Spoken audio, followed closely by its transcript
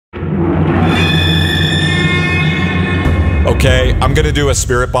Okay, I'm gonna do a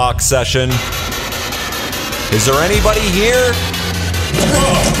spirit box session. Is there anybody here?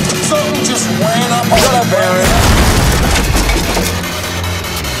 Something just ran up. Shut up, Aaron.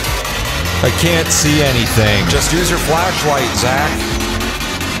 I can't see anything. Just use your flashlight, Zach.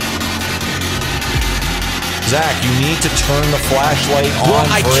 Zach, you need to turn the flashlight on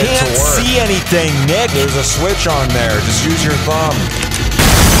for it to work. I can't see anything, Nick. There's a switch on there. Just use your thumb.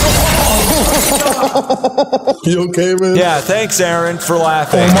 You okay, man? Yeah, thanks, Aaron, for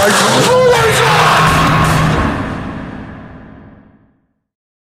laughing. Oh my God.